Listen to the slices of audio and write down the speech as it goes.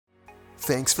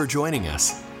Thanks for joining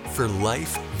us for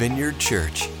Life Vineyard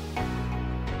Church.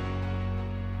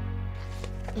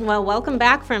 Well, welcome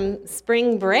back from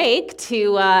spring break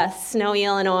to snowy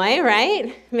Illinois,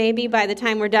 right? Maybe by the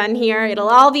time we're done here, it'll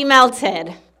all be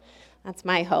melted. That's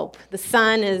my hope. The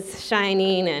sun is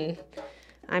shining, and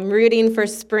I'm rooting for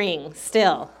spring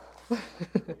still.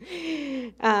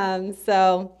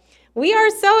 So we are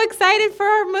so excited for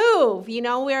our move. You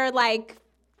know, we're like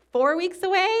 4 weeks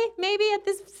away, maybe at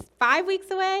this 5 weeks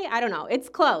away. I don't know. It's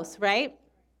close, right?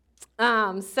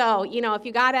 So, you know, if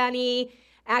you got any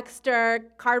extra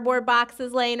cardboard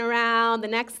boxes laying around, the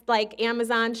next like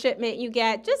Amazon shipment you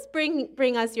get, just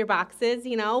bring us your boxes.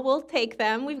 You know, we'll take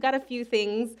them. We've got a few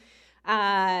things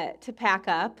to pack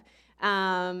up,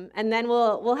 and then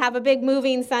we'll have a big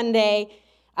moving Sunday,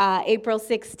 April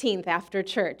 16th after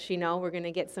church. You know, we're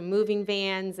gonna get some moving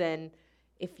vans, and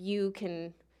if you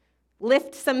can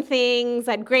lift some things,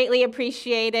 I'd greatly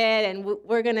appreciate it. And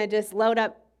we're gonna just load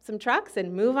up some trucks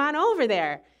and move on over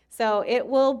there. So it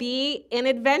will be an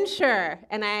adventure,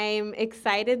 and I'm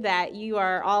excited that you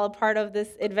are all a part of this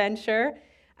adventure.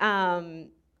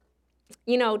 You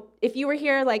know, if you were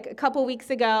here like a couple weeks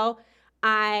ago,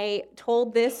 I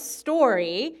told this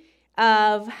story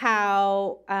of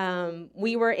how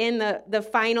we were in the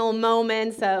final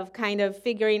moments of kind of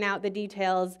figuring out the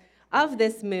details of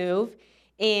this move,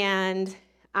 and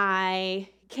I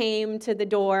came to the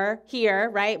door here,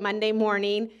 right, Monday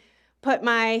morning, put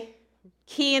my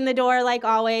key in the door like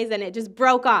always, and it just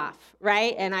broke off,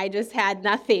 right? And I just had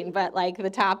nothing but like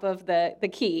the top of the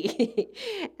key.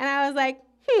 And I was like,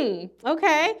 okay,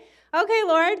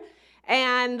 Lord.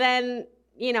 And then,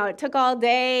 you know, it took all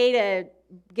day to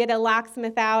get a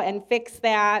locksmith out and fix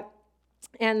that.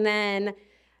 And then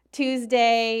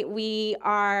Tuesday,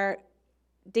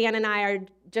 Dan and I are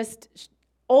just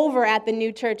over at the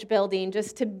new church building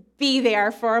just to be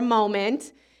there for a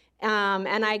moment.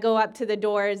 And I go up to the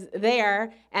doors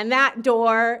there, and that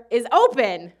door is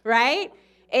open, right?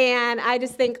 And I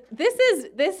just think, this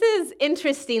is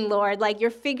interesting, Lord. Like, you're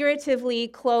figuratively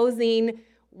closing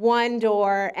one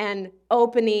door and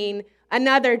opening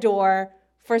another door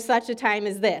for such a time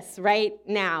as this, right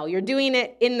now. You're doing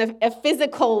it in a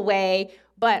physical way,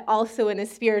 but also in a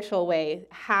spiritual way.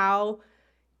 How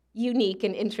unique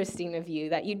and interesting of you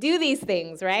that you do these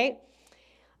things, right?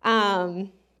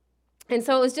 And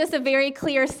so it was just a very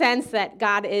clear sense that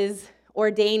God is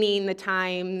ordaining the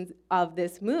time of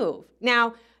this move.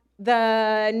 Now,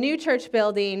 the new church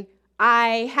building,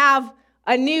 I have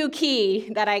a new key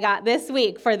that I got this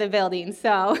week for the building.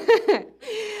 So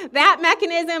that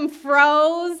mechanism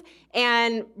froze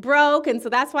and broke, and so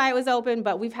that's why it was open,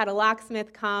 but we've had a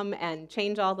locksmith come and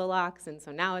change all the locks, and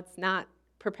so now it's not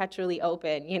perpetually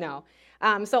open, you know.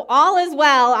 So all is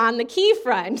well on the key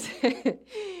front.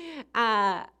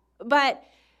 But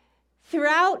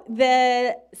throughout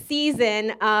the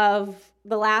season of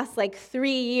the last like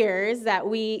 3 years that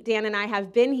Dan and I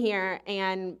have been here,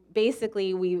 and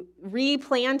basically we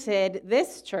replanted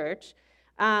this church,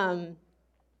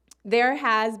 there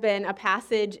has been a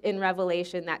passage in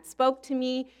Revelation that spoke to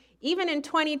me even in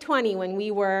 2020 when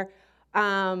we were,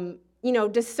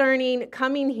 discerning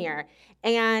coming here.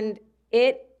 And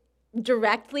it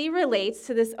directly relates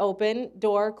to this open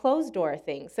door, closed door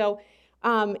thing. So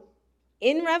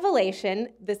in Revelation,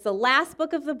 this is the last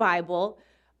book of the Bible,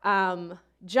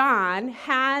 John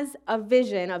has a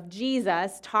vision of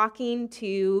Jesus talking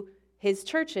to his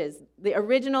churches, the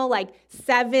original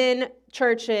 7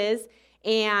 churches,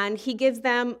 and he gives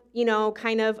them,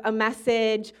 kind of a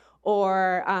message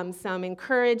or some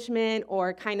encouragement,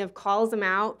 or kind of calls them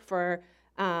out for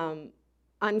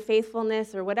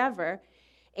unfaithfulness or whatever.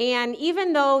 And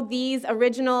even though these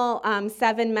original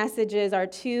 7 messages are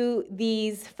to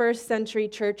these first century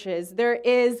churches, there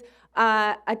is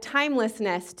a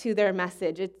timelessness to their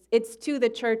message. It's to the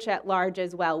church at large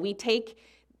as well. We take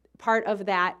part of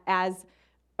that as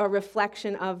a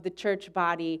reflection of the church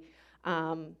body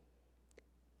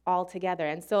altogether.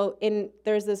 And so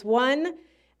there's this one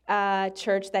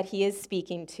church that he is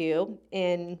speaking to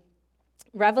in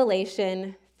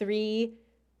Revelation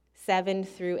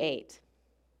 3:7-8.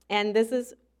 And this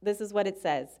is what it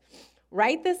says.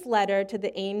 Write this letter to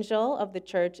the angel of the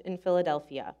church in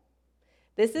Philadelphia.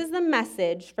 This is the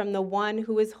message from the one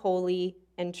who is holy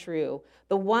and true,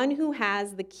 the one who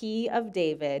has the key of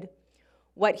David.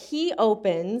 What he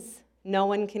opens, no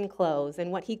one can close,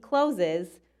 and what he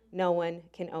closes, no one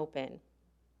can open.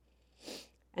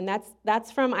 And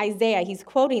that's from Isaiah. He's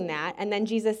quoting that. And then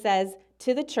Jesus says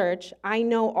to the church, I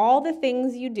know all the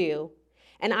things you do,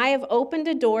 and I have opened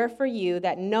a door for you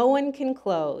that no one can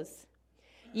close.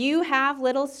 You have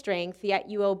little strength, yet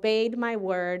you obeyed my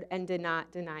word and did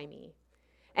not deny me.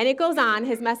 And it goes on,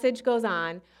 his message goes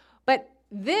on. But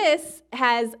this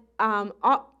has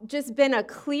just been a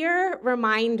clear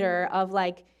reminder of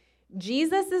like,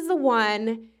 Jesus is the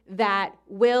one that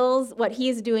wills what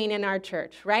he's doing in our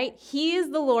church, right? He is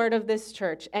the Lord of this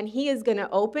church, and he is going to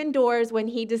open doors when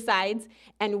he decides,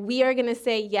 and we are going to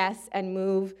say yes and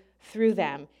move through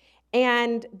them.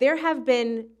 And there have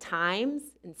been times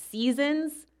and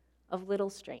seasons of little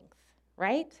strength,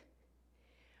 right?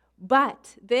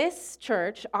 But this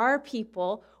church, our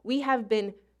people, we have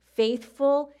been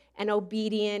faithful and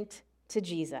obedient to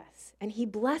Jesus. And he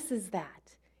blesses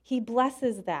that. He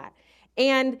blesses that.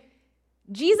 And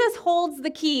Jesus holds the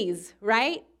keys,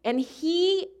 right? And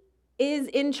he is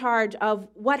in charge of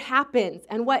what happens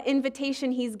and what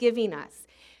invitation he's giving us.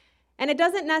 And it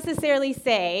doesn't necessarily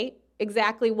say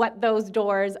exactly what those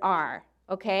doors are,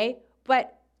 okay?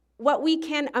 But what we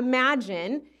can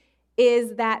imagine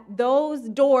is that those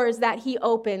doors that he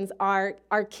opens are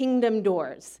kingdom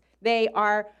doors. They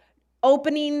are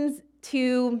openings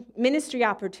to ministry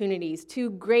opportunities, to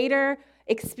greater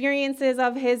experiences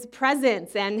of his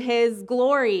presence and his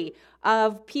glory,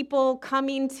 of people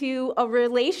coming to a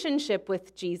relationship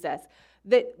with Jesus.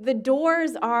 The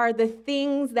doors are the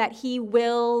things that he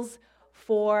wills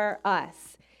for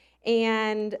us.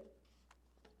 And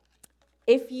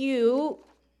if you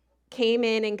came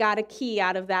in and got a key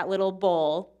out of that little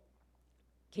bowl,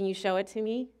 can you show it to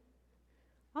me?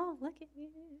 Oh, look at you.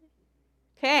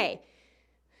 Okay.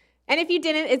 And if you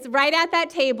didn't, it's right at that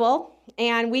table,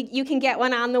 and you can get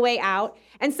one on the way out.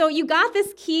 And so you got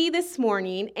this key this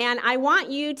morning, and I want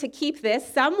you to keep this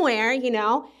somewhere,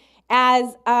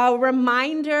 as a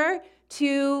reminder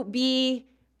to be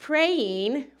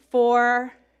praying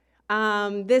for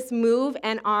this move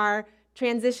and our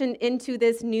transition into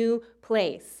this new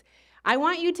place. I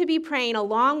want you to be praying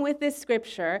along with this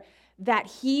scripture that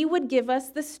he would give us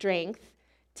the strength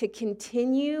to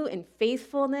continue in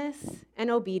faithfulness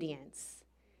and obedience,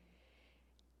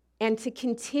 and to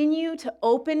continue to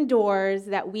open doors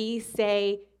that we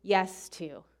say yes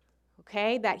to,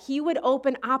 okay? That he would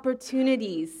open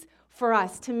opportunities for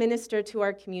us to minister to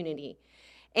our community,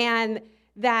 and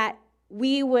that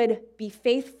we would be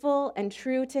faithful and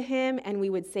true to him, and we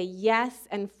would say yes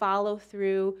and follow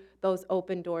through those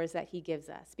open doors that he gives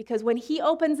us. Because when he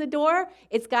opens a door,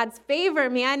 it's God's favor,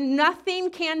 man.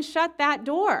 Nothing can shut that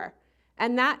door.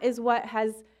 And that is what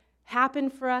has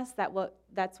happened for us.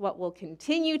 That's what will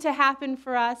continue to happen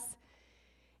for us.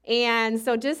 And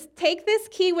so just take this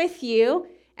key with you,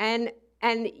 and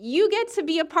you get to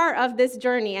be a part of this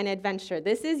journey and adventure.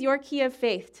 This is your key of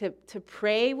faith to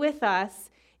pray with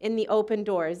us in the open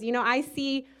doors. I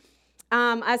see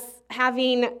us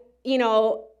having,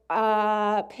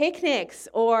 picnics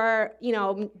or,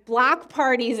 block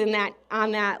parties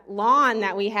on that lawn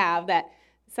that we have that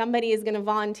somebody is going to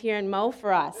volunteer and mow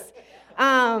for us.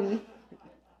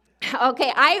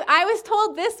 Okay, I was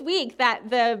told this week that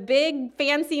the big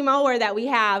fancy mower that we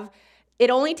have, it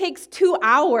only takes 2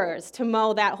 hours to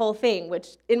mow that whole thing,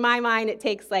 which in my mind it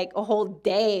takes like a whole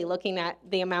day looking at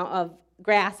the amount of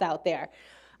grass out there.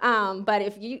 But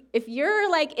if you're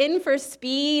like in for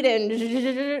speed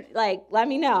and like, let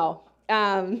me know.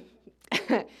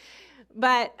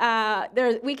 But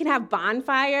we can have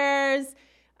bonfires,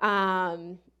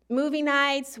 movie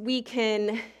nights. We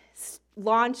can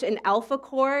launch an alpha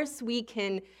course. We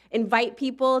can invite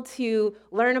people to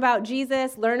learn about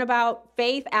Jesus, learn about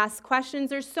faith, ask questions.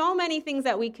 There's so many things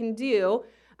that we can do,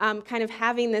 kind of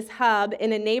having this hub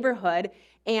in a neighborhood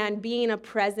and being a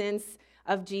presence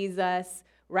of Jesus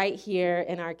right here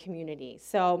in our community.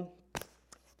 So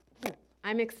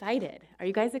I'm excited. Are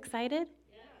you guys excited?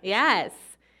 Yeah. Yes.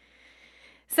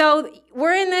 So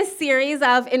we're in this series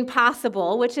of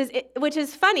impossible, which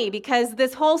is funny because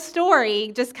this whole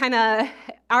story, just kind of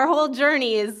our whole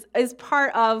journey is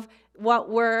part of what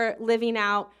we're living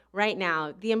out right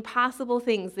now. The impossible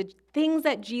things, the things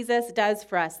that Jesus does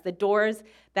for us, the doors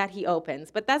that he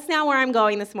opens. But that's not where I'm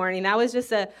going this morning. That was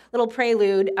just a little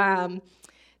prelude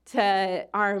to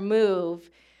our move.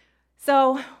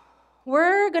 So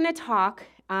we're going to talk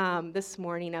this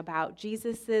morning about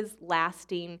Jesus'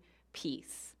 lasting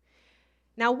peace.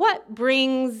 Now, what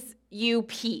brings you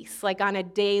peace, like on a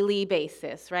daily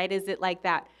basis, right? Is it like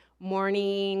that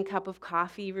morning cup of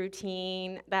coffee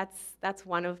routine? That's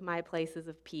one of my places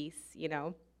of peace,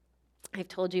 I've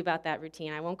told you about that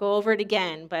routine. I won't go over it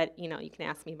again, but, you can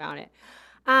ask me about it.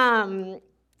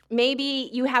 Maybe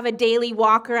you have a daily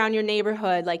walk around your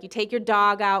neighborhood, like you take your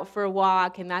dog out for a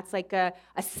walk, and that's like a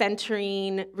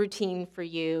centering routine for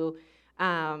you.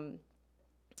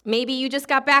 Maybe you just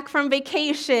got back from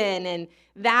vacation and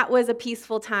that was a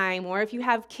peaceful time. Or if you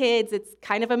have kids, it's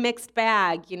kind of a mixed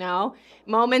bag,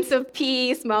 moments of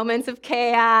peace, moments of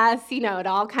chaos, it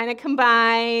all kind of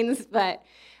combines. But,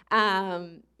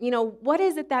 what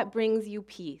is it that brings you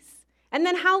peace? And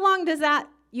then how long does that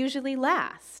usually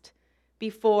last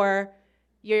before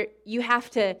you have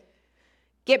to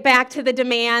get back to the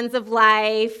demands of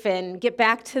life and get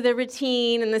back to the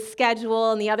routine and the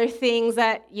schedule and the other things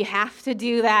that you have to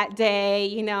do that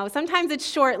day? Sometimes it's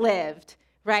short-lived,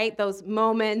 right? Those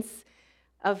moments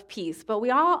of peace. But we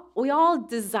all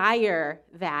desire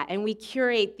that, and we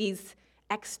curate these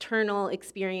external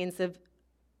experiences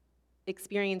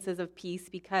of peace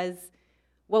because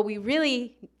what we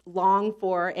really long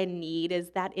for and need is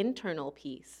that internal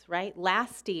peace, right?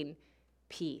 Lasting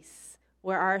peace,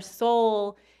 where our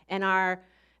soul and our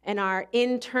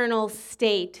internal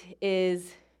state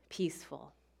is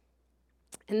peaceful.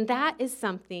 And that is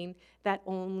something that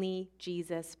only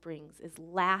Jesus brings, is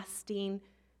lasting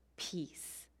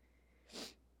peace.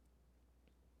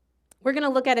 We're going to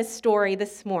look at a story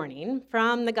this morning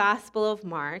from the Gospel of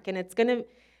Mark, and it's going to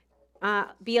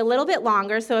be a little bit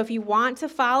longer, so if you want to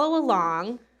follow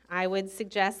along, I would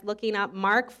suggest looking up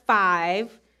Mark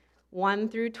 5, 1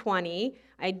 through 20.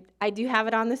 I do have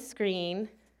it on the screen.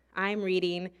 I'm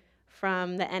reading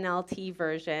from the NLT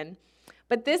version.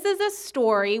 But this is a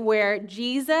story where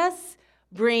Jesus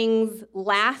brings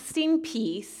lasting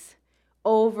peace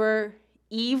over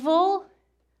evil,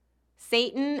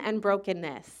 Satan, and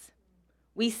brokenness.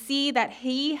 We see that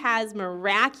he has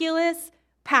miraculous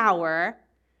power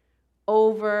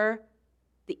over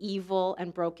the evil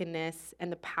and brokenness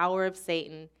and the power of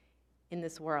Satan in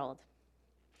this world.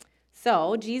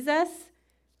 So, Jesus,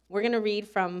 we're going to read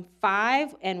from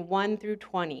 5 and 1 through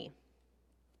 20.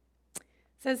 It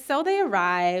says, "So they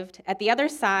arrived at the other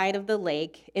side of the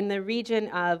lake in the region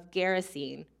of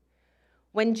Gerasene.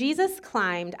 When Jesus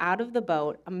climbed out of the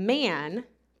boat, a man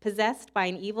possessed by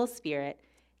an evil spirit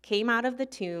came out of the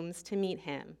tombs to meet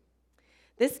him.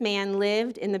 This man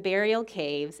lived in the burial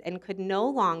caves and could no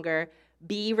longer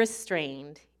be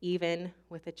restrained, even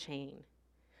with a chain.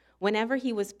 Whenever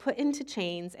he was put into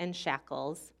chains and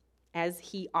shackles, as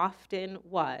he often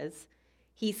was,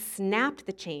 he snapped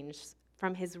the chains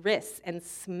from his wrists and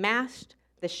smashed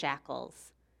the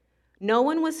shackles. No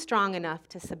one was strong enough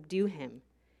to subdue him.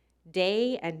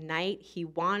 Day and night he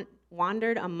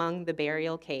wandered among the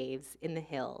burial caves in the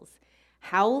hills,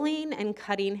 howling and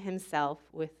cutting himself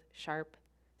with sharp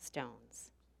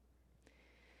stones.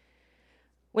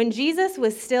 When Jesus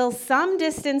was still some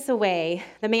distance away,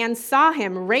 the man saw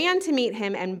him, ran to meet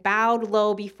him, and bowed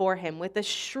low before him. With a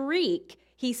shriek,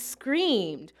 he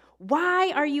screamed,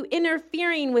 'Why are you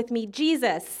interfering with me,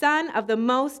 Jesus, Son of the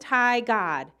Most High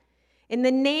God? In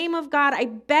the name of God, I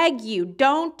beg you,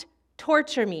 don't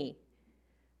torture me.'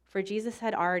 For Jesus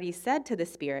had already said to the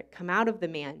spirit, 'Come out of the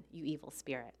man, you evil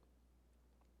spirit.'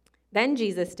 Then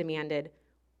Jesus demanded,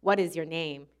 'What is your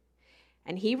name?'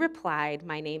 And he replied,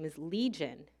 'My name is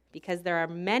Legion, because there are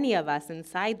many of us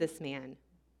inside this man.'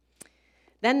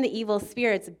 Then the evil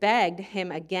spirits begged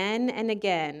him again and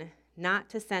again not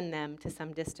to send them to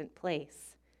some distant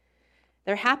place.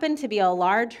 There happened to be a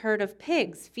large herd of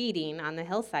pigs feeding on the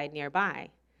hillside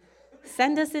nearby.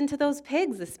 'Send us into those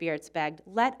pigs,' the spirits begged.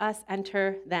 'Let us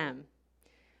enter them.'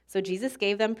 So Jesus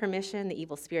gave them permission. The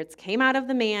evil spirits came out of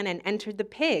the man and entered the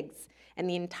pigs, and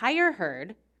the entire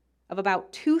herd of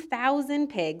about 2,000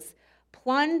 pigs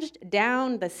plunged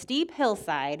down the steep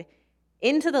hillside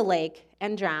into the lake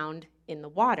and drowned in the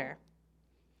water.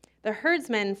 The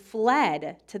herdsmen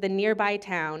fled to the nearby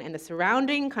town and the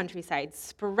surrounding countryside,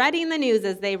 spreading the news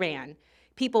as they ran.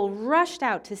 People rushed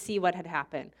out to see what had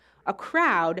happened. A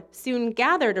crowd soon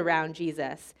gathered around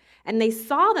Jesus, and they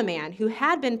saw the man who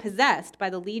had been possessed by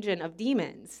the legion of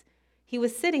demons. He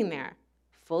was sitting there,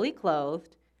 fully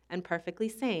clothed and perfectly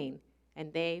sane,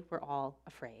 and they were all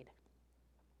afraid.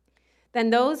 Then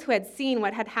those who had seen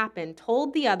what had happened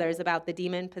told the others about the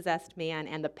demon-possessed man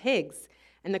and the pigs,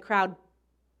 and the crowd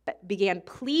began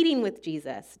pleading with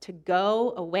Jesus to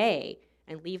go away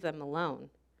and leave them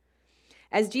alone.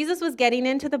 As Jesus was getting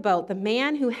into the boat, the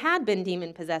man who had been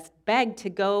demon-possessed begged to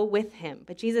go with him.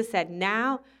 But Jesus said,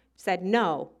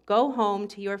 "No, go home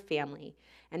to your family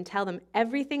and tell them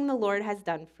everything the Lord has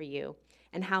done for you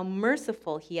and how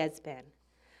merciful he has been."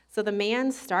 So the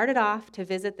man started off to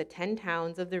visit the 10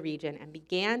 towns of the region and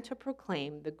began to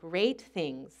proclaim the great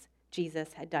things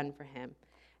Jesus had done for him.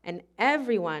 And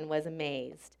everyone was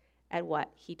amazed at what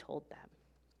he told them.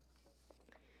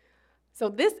 So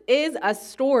this is a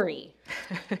story,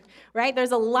 right?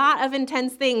 There's a lot of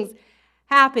intense things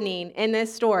happening in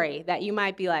this story that you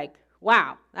might be like,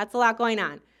 Wow, that's a lot going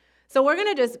on. So we're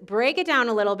going to just break it down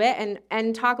a little bit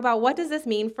and talk about what does this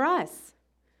mean for us.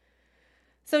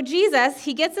 So Jesus,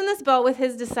 he gets in this boat with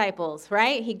his disciples,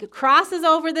 right? He crosses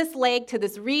over this lake to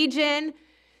this region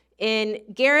in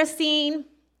Gerasene,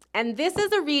 and this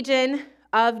is a region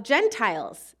of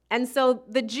Gentiles. And so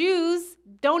the Jews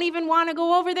don't even want to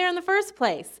go over there in the first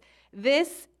place.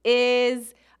 This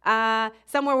is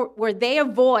somewhere where they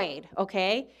avoid,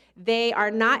 okay? They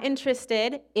are not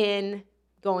interested in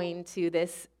going to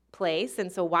this place.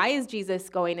 And so why is Jesus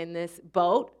going in this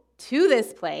boat to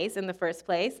this place in the first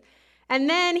place? And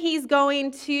then he's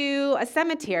going to a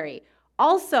cemetery,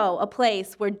 also a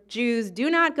place where Jews do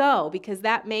not go because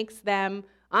that makes them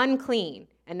unclean.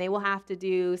 And they will have to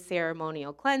do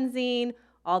ceremonial cleansing,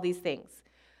 all these things.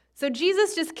 So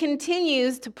Jesus just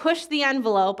continues to push the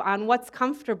envelope on what's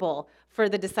comfortable for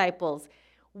the disciples,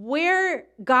 where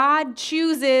God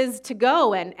chooses to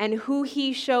go and who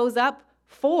he shows up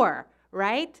for,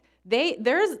 right?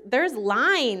 There's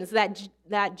lines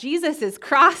that Jesus is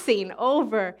crossing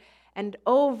over and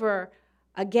over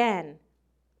again.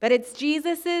 But it's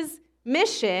Jesus'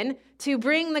 mission to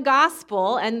bring the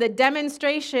gospel and the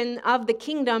demonstration of the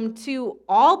kingdom to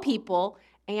all people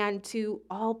and to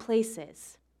all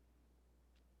places.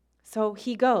 So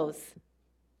he goes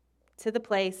to the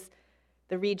place,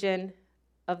 the region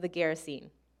of the Gerasene.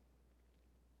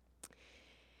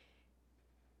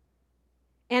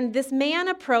 And this man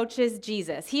approaches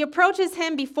Jesus. He approaches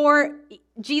him before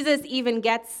Jesus even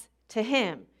gets to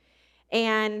him.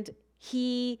 And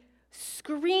he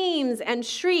screams and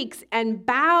shrieks and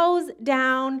bows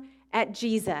down at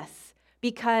Jesus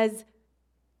because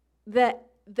the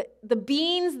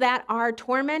beings that are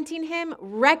tormenting him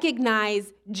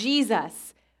recognize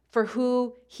Jesus for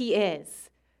who he is.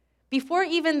 Before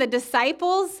even the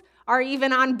disciples are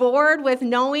even on board with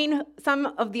knowing some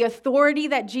of the authority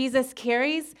that Jesus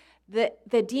carries,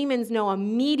 the demons know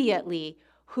immediately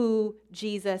who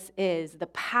Jesus is, the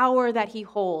power that he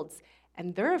holds,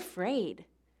 and they're afraid.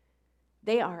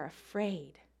 They are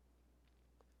afraid.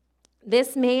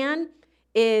 This man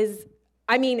is,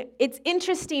 it's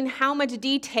interesting how much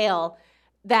detail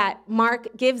that Mark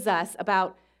gives us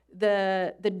about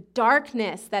the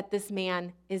darkness that this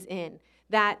man is in,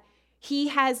 that he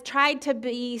has tried to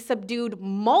be subdued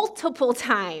multiple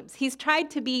times. He's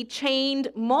tried to be chained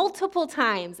multiple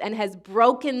times and has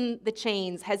broken the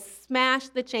chains, has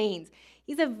smashed the chains.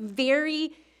 He's a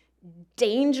very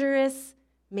dangerous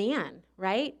man,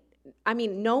 right?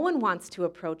 No one wants to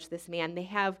approach this man. They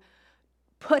have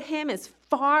put him as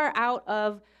far out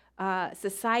of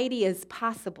society as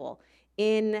possible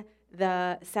in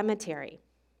the cemetery.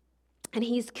 And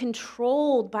he's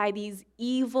controlled by these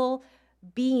evil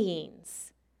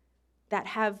beings that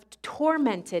have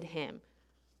tormented him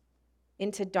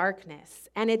into darkness.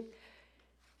 And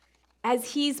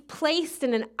as he's placed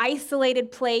in an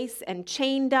isolated place and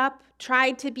chained up,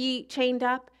 tried to be chained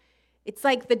up, it's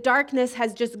like the darkness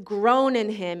has just grown in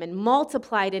him and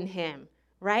multiplied in him,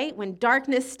 right? When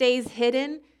darkness stays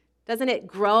hidden, doesn't it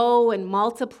grow and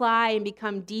multiply and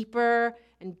become deeper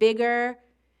and bigger?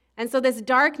 And so this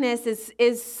darkness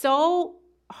is so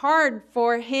hard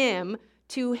for him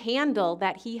to handle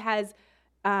that he has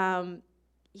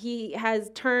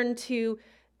turned to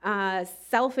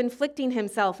self-inflicting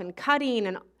himself and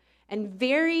cutting and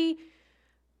very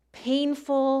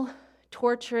painful,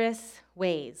 torturous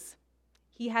ways.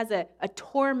 He has a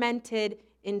tormented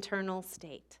internal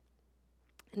state.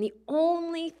 And the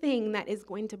only thing that is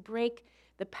going to break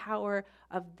the power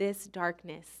of this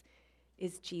darkness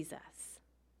is Jesus.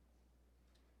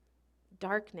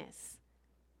 Darkness.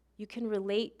 You can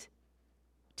relate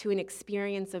to an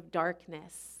experience of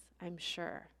darkness, I'm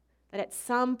sure. That at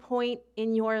some point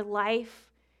in your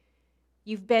life,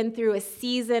 you've been through a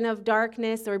season of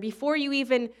darkness, or before you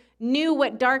even knew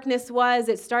what darkness was,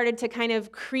 it started to kind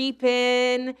of creep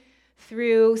in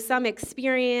through some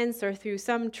experience or through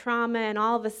some trauma, and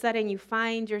all of a sudden you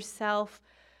find yourself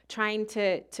trying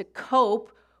to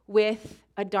cope with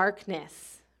a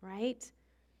darkness, right?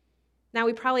 Now,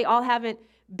 we probably all haven't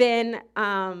been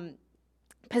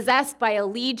possessed by a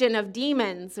legion of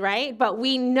demons, right? But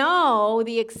we know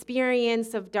the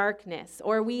experience of darkness,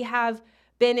 or we have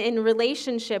been in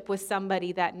relationship with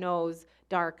somebody that knows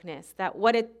darkness, that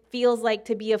what it feels like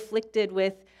to be afflicted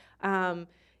with,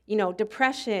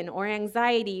 depression or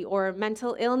anxiety or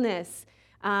mental illness,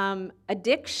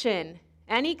 addiction,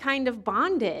 any kind of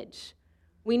bondage.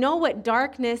 We know what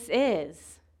darkness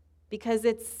is because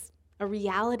it's a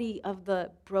reality of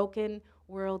the broken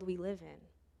world we live in.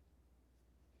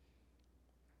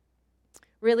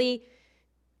 Really,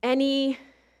 any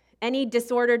any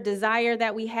disordered desire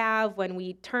that we have, when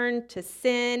we turn to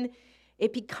sin,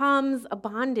 it becomes a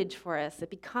bondage for us. It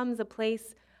becomes a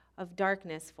place of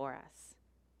darkness for us.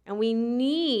 And we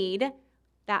need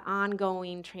that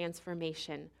ongoing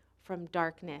transformation from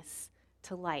darkness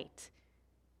to light.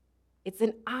 It's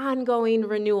an ongoing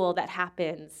renewal that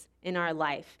happens in our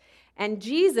life. And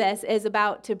Jesus is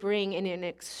about to bring in an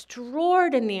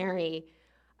extraordinary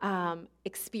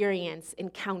experience,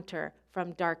 encounter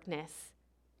from darkness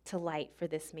to light for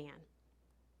this man.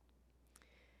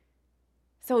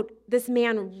 So this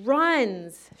man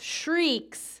runs,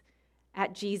 shrieks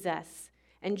at Jesus.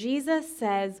 And Jesus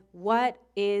says, "What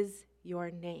is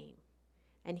your name?"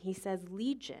 And he says,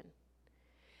 "Legion."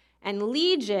 And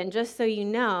legion, just so you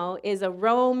know, is a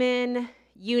Roman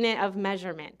unit of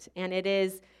measurement. And it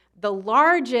is the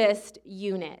largest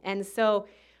unit. And so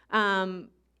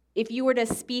if you were to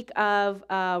speak of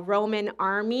a Roman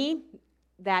army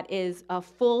that is a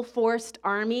full-forced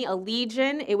army, a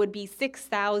legion, it would be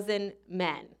 6,000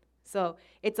 men. So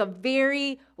it's a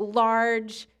very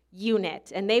large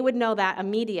unit, and they would know that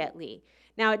immediately.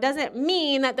 Now, it doesn't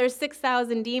mean that there's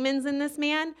 6,000 demons in this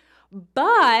man,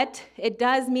 but it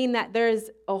does mean that there's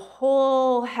a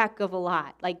whole heck of a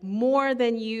lot, like more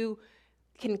than you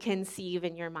can conceive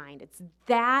in your mind. It's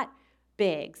that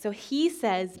big. So he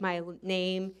says, "My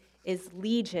name is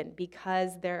Legion,"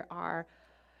 because there are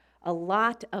a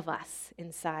lot of us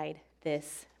inside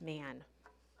this man.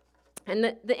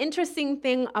 And the interesting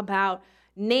thing about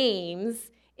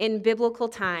names in biblical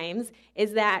times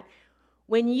is that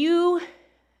when you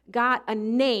got a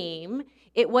name,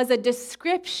 it was a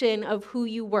description of who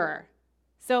you were.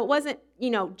 So it wasn't,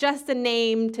 just a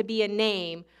name to be a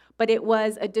name, but it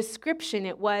was a description.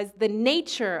 It was the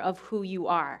nature of who you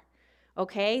are.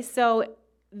 Okay? So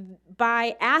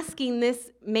by asking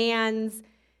this demon's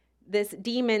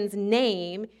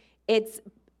name, it's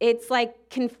like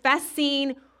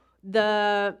confessing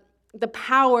the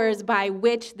powers by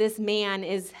which this man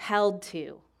is held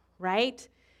to, right?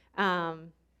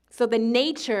 So the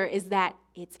nature is that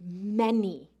it's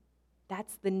many.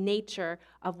 That's the nature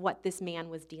of what this man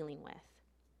was dealing with.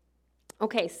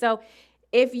 Okay, so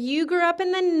if you grew up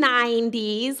in the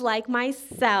 90s like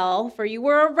myself, or you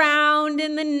were around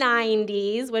in the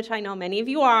 90s, which I know many of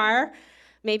you are,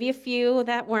 maybe a few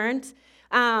that weren't,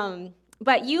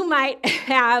 but you might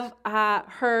have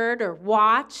heard or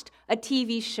watched a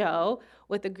TV show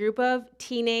with a group of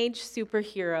teenage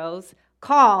superheroes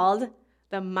called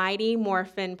the Mighty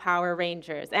Morphin Power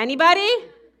Rangers. Anybody?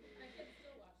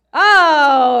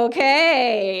 Oh,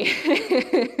 okay.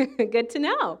 Good to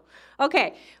know.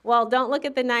 Okay, well, don't look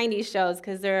at the 90s shows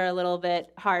because they're a little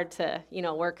bit hard to,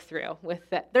 work through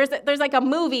with it. There's like a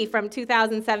movie from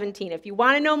 2017. If you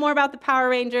want to know more about the Power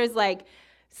Rangers,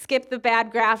 skip the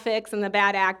bad graphics and the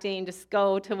bad acting, just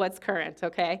go to what's current,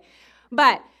 okay?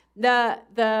 But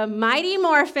the Mighty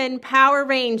Morphin Power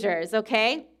Rangers,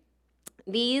 okay?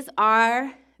 These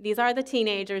are the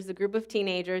teenagers, the group of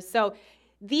teenagers. So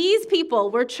these people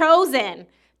were chosen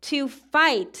to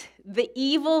fight the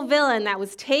evil villain that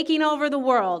was taking over the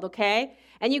world, okay?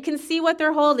 And you can see what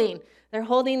they're holding. They're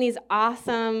holding these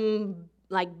awesome,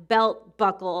 belt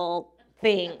buckle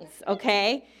things,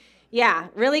 okay? Yeah,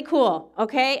 really cool,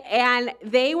 okay? And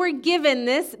they were given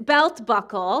this belt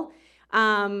buckle,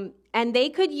 and they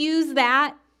could use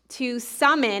that to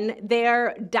summon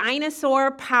their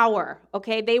dinosaur power,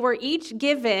 okay? They were each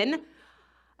given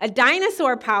a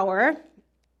dinosaur power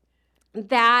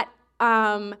that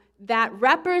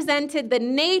represented the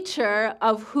nature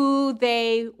of who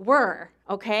they were,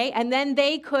 okay? And then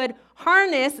they could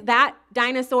harness that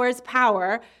dinosaur's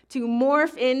power to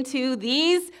morph into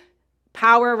these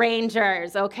Power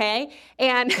Rangers, okay?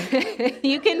 And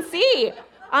you can see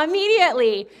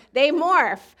immediately they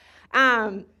morph.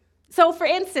 So for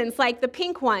instance, the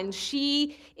pink one,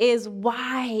 she is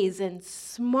wise and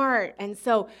smart, and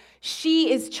so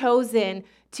she is chosen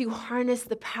to harness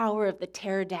the power of the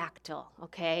pterodactyl,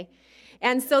 okay?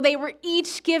 And so they were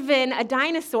each given a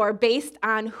dinosaur based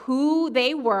on who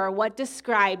they were, what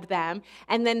described them,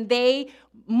 and then they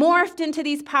morphed into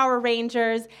these Power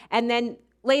Rangers, and then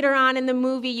later on in the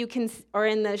movie, or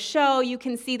in the show, you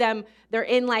can see them, they're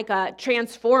in a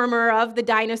transformer of the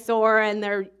dinosaur, and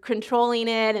they're controlling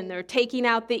it, and they're taking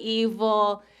out the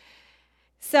evil.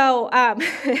 So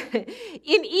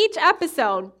in each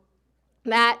episode,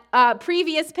 that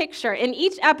previous picture, in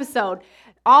each episode,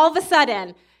 all of a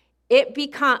sudden,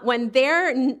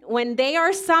 when they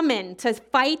are summoned to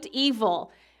fight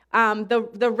evil,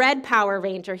 the red Power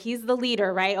Ranger, he's the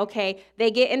leader, right? Okay,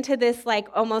 they get into this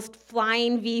almost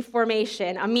flying V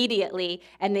formation immediately,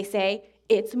 and they say,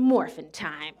 "It's morphin'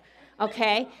 time."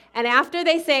 Okay? And after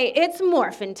they say, it's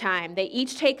morphin' time, they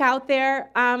each take out their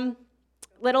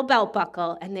little belt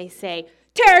buckle and they say,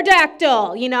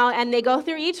 pterodactyl, and they go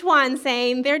through each one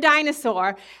saying their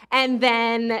dinosaur, and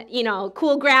then,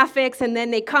 cool graphics, and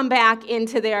then they come back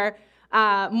into their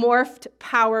morphed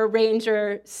Power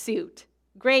Ranger suit.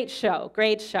 Great show,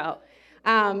 great show.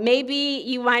 Maybe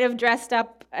you might have dressed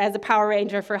up as a Power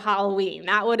Ranger for Halloween.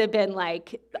 That would have been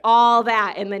like all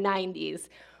that in the 90s.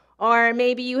 Or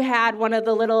maybe you had one of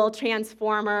the little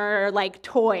Transformer like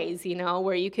toys,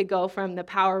 where you could go from the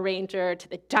Power Ranger to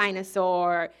the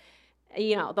dinosaur,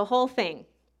 the whole thing.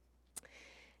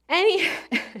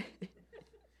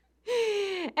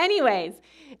 Anyways,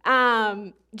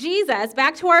 Jesus,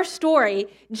 back to our story,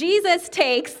 Jesus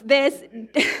takes this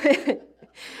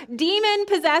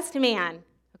demon-possessed man,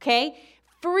 okay,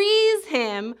 frees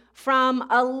him from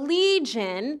a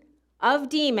legion of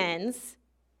demons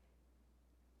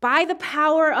by the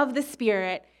power of the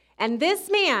Spirit, and this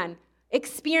man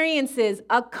experiences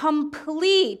a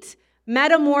complete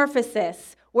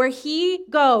metamorphosis where he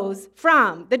goes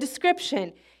from the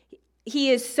description, he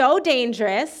is so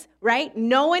dangerous, right?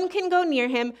 No one can go near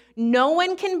him. No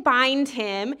one can bind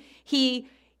him. He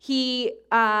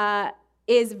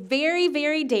is very,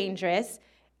 very dangerous,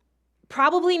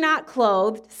 probably not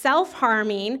clothed,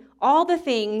 self-harming, all the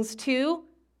things, to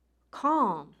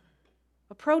calm,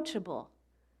 approachable,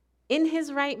 in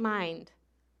his right mind,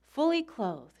 fully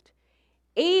clothed,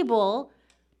 able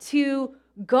to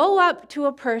go up to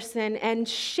a person and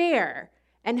share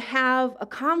and have a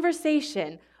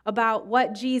conversation about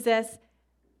what Jesus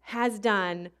has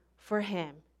done for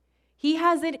him. He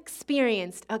has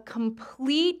experienced a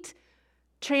complete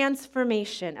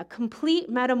transformation, a complete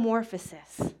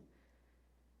metamorphosis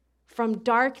from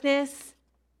darkness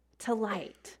to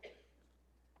light.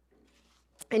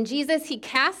 And Jesus, he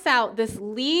casts out this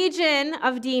legion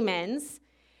of demons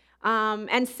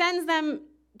and sends them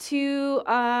to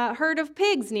a herd of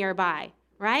pigs nearby,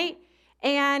 right?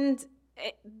 And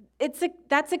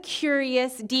that's a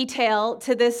curious detail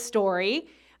to this story.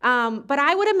 But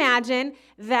I would imagine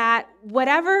that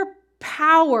whatever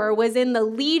power was in the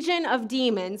legion of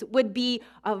demons would be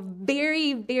a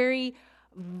very, very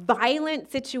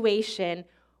violent situation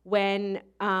when,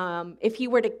 if he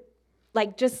were to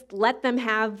just let them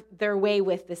have their way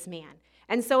with this man.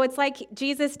 And so it's like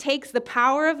Jesus takes the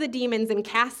power of the demons and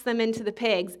casts them into the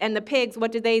pigs, and the pigs,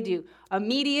 what do?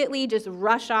 Immediately just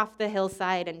rush off the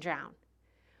hillside and drown.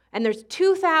 And there's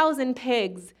 2,000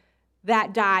 pigs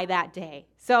that die that day.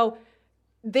 So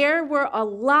there were a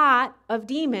lot of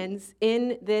demons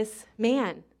in this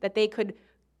man that they could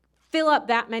fill up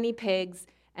that many pigs,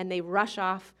 and they rush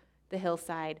off the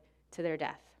hillside to their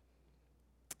death.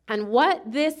 And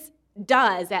what this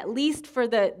does, at least for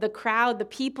the crowd, the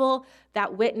people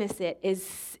that witness it, is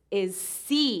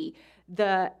see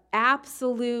the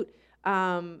absolute,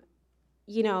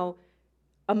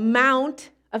 amount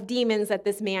of demons that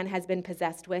this man has been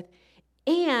possessed with,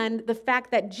 and the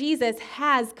fact that Jesus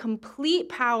has complete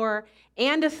power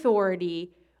and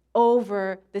authority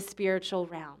over the spiritual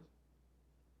realm.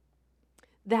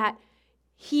 That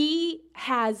he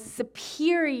has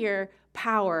superior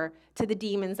power to the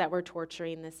demons that were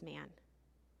torturing this man.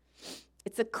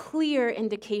 It's a clear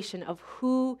indication of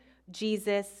who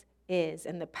Jesus is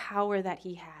and the power that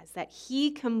he has, that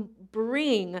he can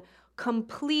bring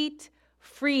complete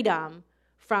freedom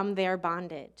from their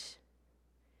bondage.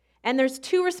 And there's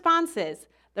two responses,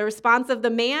 the response of the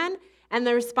man and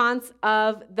the response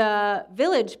of the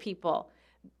village people.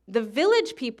 The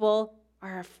village people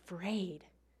are afraid.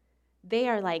 They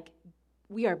are like,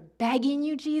 we are begging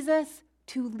you, Jesus,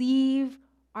 to leave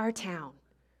our town.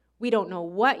 We don't know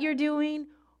what you're doing.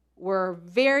 We're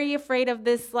very afraid of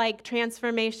this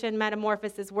transformation,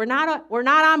 metamorphosis. We're not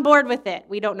on board with it.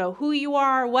 We don't know who you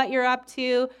are, what you're up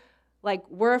to.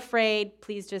 We're afraid.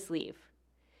 Please just leave.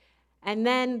 And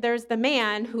then there's the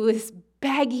man who is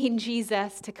begging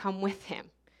Jesus to come with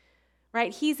him,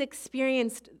 right? He's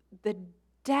experienced the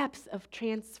depth of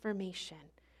transformation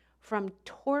from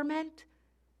torment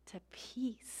to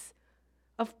peace.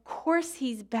 Of course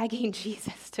he's begging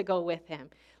Jesus to go with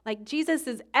him. Jesus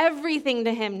is everything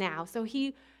to him now. So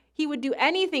he would do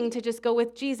anything to just go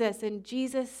with Jesus. And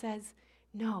Jesus says,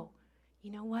 no,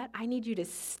 you know what? I need you to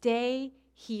stay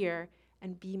here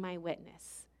and be my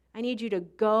witness. I need you to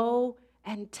go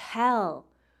and tell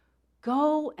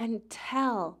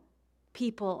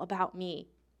people about me.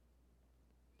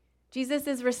 Jesus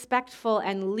is respectful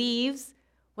and leaves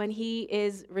when he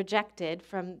is rejected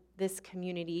from this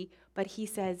community, but he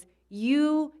says,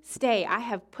 you stay. I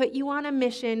have put you on a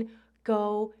mission.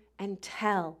 Go and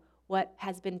tell what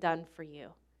has been done for you.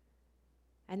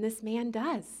 And this man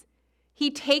does. He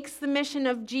takes the mission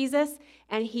of Jesus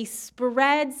and he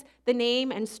spreads the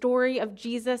name and story of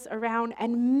Jesus around,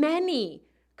 and many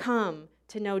come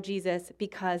to know Jesus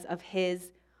because of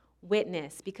his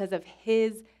witness, because of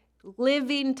his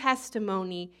living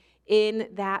testimony in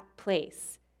that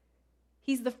place.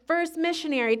 He's the first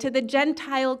missionary to the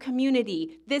Gentile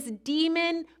community, this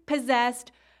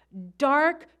demon-possessed,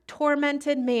 dark,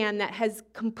 tormented man that has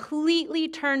completely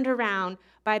turned around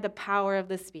by the power of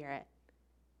the Spirit.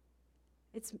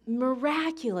 It's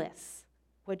miraculous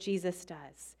what Jesus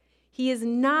does. He is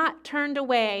not turned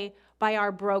away by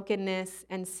our brokenness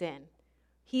and sin.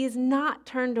 He is not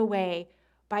turned away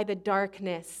by the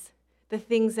darkness, the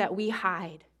things that we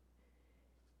hide.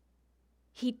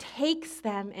 He takes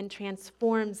them and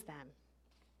transforms them.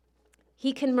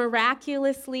 He can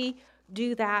miraculously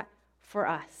do that for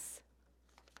us.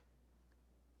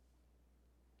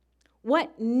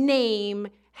 What name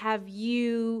have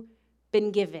you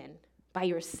been given by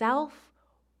yourself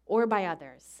or by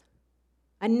others?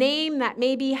 A name that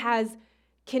maybe has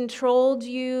controlled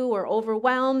you or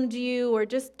overwhelmed you or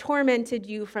just tormented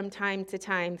you from time to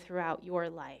time throughout your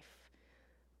life.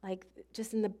 Like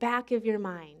just in the back of your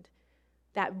mind,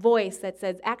 that voice that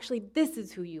says, actually, this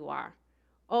is who you are.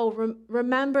 Oh,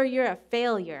 remember you're a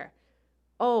failure.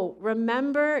 Oh,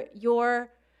 remember you're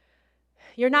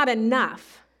not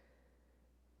enough.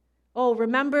 Oh,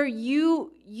 remember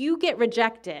you get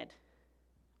rejected.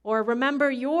 Or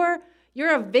remember you're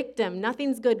a victim.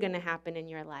 Nothing's good going to happen in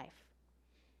your life.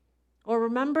 Or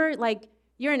remember, like,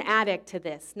 you're an addict to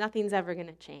this. Nothing's ever going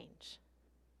to change.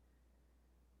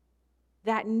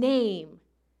 That name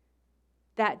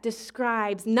that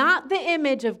describes not the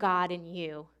image of God in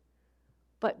you,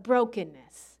 but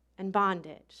brokenness and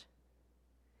bondage.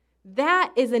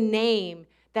 That is a name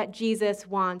that Jesus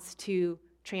wants to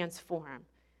transform.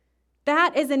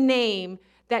 That is a name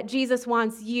that Jesus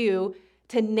wants you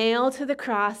to nail to the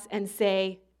cross and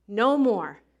say, no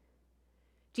more.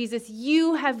 Jesus,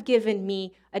 you have given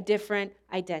me a different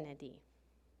identity.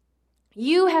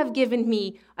 You have given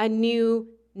me a new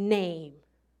name.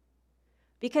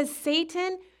 Because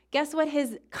Satan, guess what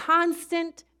his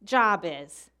constant job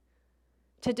is?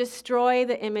 To destroy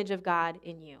the image of God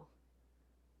in you.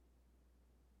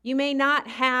 You may not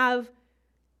have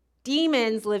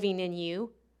demons living in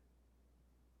you,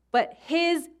 but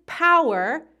his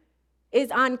power is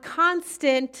on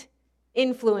constant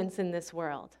influence in this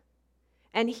world.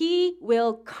 And he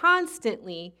will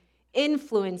constantly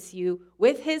influence you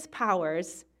with his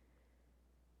powers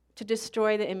to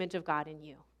destroy the image of God in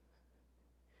you.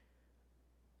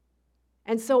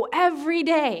 And so every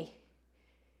day,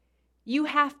 you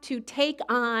have to take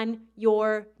on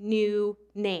your new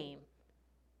name.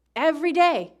 Every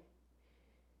day.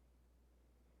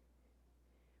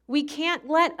 We can't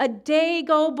let a day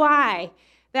go by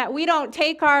that we don't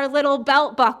take our little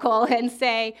belt buckle and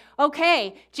say,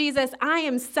 okay, Jesus, I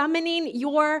am summoning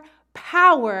your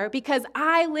power because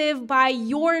I live by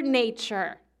your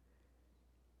nature.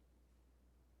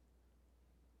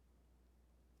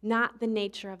 Not the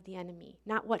nature of the enemy,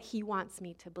 not what he wants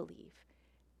me to believe.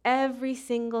 Every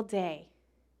single day,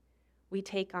 we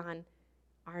take on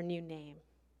our new name.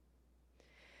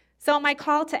 So my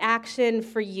call to action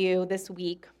for you this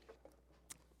week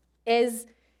is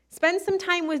spend some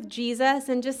time with Jesus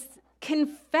and just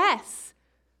confess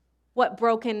what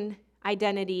broken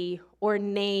identity or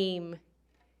name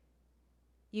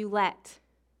you let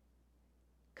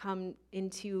come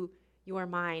into your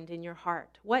mind and your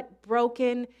heart. What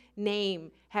broken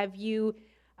name have you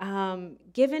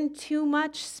given too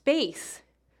much space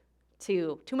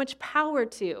to, too much power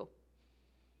to?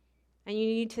 And you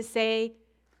need to say,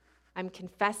 I'm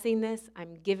confessing this,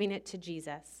 I'm giving it to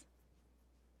Jesus.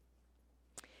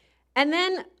 And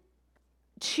then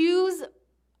choose,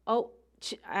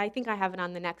 I think I have it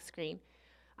on the next screen.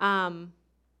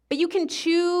 But you can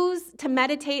choose to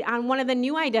meditate on one of the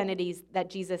new identities that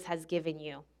Jesus has given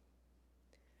you.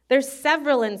 There's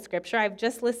several in Scripture. I've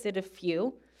just listed a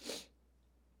few.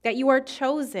 That you are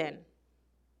chosen.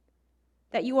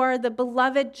 That you are the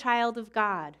beloved child of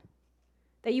God.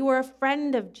 That you are a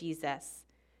friend of Jesus.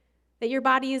 That your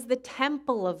body is the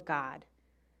temple of God.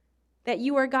 That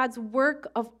you are God's work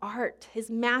of art,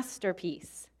 his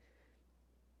masterpiece.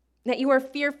 That you are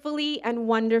fearfully and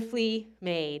wonderfully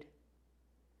made.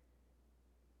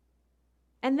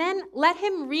 And then let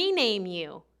him rename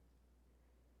you.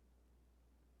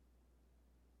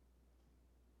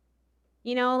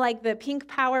 You know, like the pink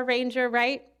Power Ranger,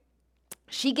 right?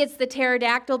 She gets the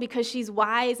pterodactyl because she's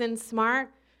wise and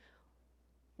smart.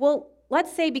 Well,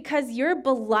 let's say because you're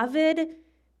beloved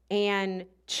and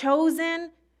chosen,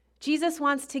 Jesus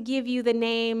wants to give you the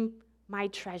name, my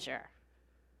treasure.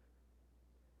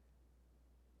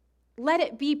 Let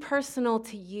it be personal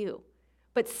to you,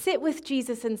 but sit with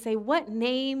Jesus and say, what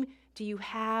name do you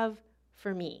have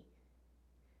for me?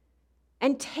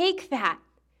 And take that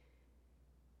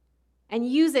and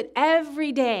use it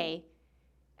every day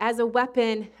as a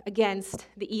weapon against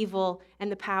the evil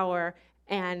and the power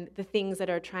and the things that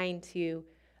are trying to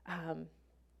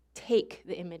take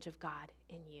the image of God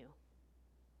in you.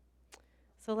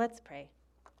 So let's pray.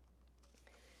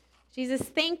 Jesus,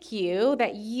 thank you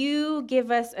that you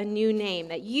give us a new name,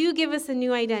 that you give us a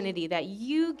new identity, that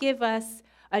you give us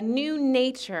a new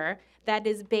nature that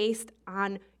is based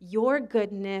on your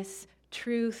goodness,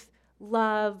 truth,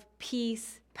 love,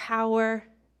 peace, power,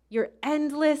 your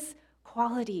endless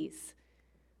qualities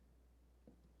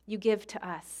you give to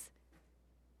us.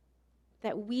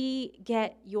 That we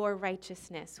get your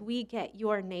righteousness, we get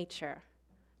your nature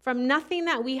from nothing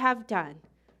that we have done,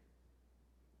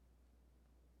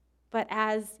 but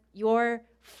as your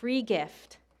free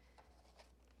gift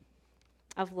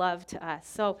of love to us.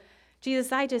 So,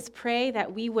 Jesus, I just pray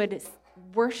that we would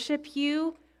worship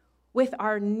you with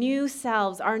our new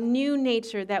selves, our new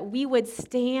nature, that we would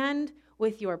stand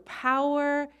with your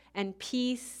power and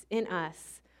peace in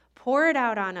us. Pour it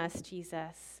out on us,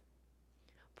 Jesus.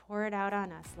 Pour it out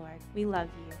on us, Lord. We love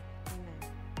you.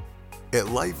 Amen. At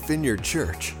Life Vineyard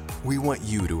Church, we want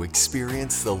you to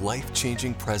experience the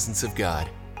life-changing presence of God.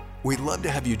 We'd love to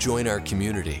have you join our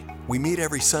community. We meet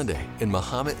every Sunday in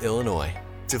Mahomet, Illinois.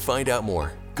 To find out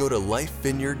more, go to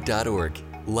lifevineyard.org.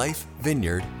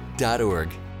 lifevineyard.org.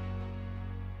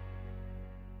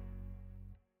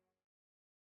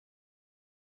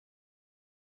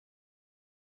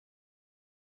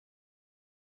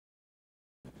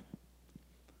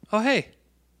 Oh, hey,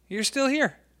 you're still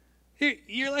here.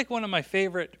 You're like one of my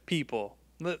favorite people.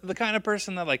 The kind of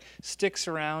person that like sticks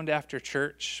around after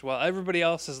church while everybody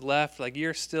else has left. Like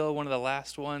you're still one of the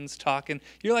last ones talking.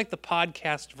 You're like the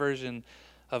podcast version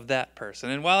of that person.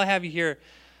 And while I have you here,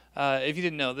 if you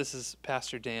didn't know, this is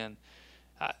Pastor Dan.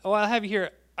 While I have you here,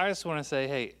 I just want to say,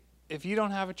 hey, if you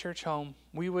don't have a church home,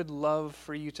 we would love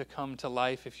for you to come to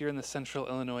Life if you're in the Central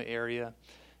Illinois area.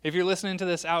 If you're listening to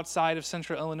this outside of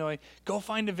Central Illinois, go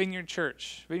find a Vineyard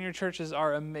Church. Vineyard Churches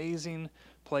are amazing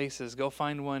places. Go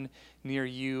find one near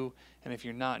you. And if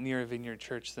you're not near a Vineyard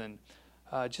Church, then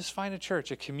just find a church,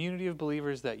 a community of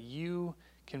believers that you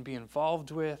can be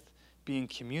involved with, be in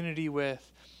community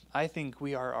with. I think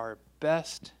we are our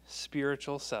best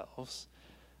spiritual selves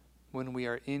when we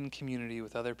are in community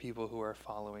with other people who are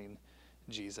following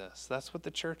Jesus. That's what the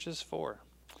church is for.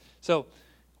 So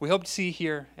we hope to see you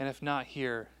here, and if not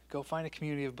here, go find a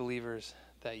community of believers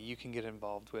that you can get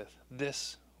involved with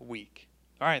this week.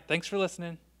 All right, thanks for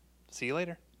listening. See you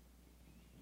later.